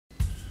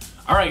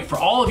All right, for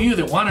all of you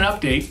that want an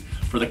update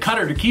for the Cut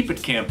It or Keep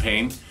It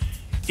campaign,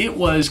 it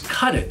was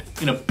cut it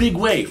in a big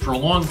way for a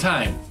long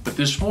time, but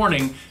this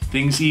morning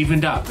things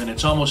evened up and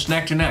it's almost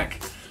neck to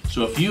neck.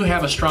 So if you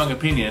have a strong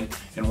opinion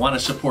and want to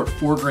support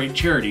 4 great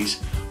charities,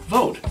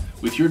 vote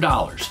with your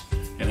dollars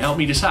and help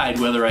me decide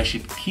whether I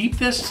should keep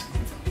this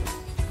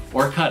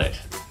or cut it.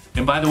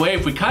 And by the way,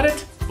 if we cut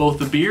it, both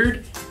the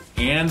beard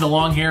and the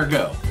long hair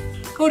go.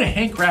 Go to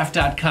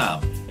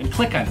hankraft.com and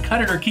click on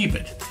Cut It or Keep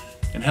It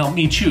and help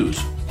me choose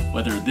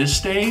whether this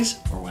stays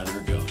or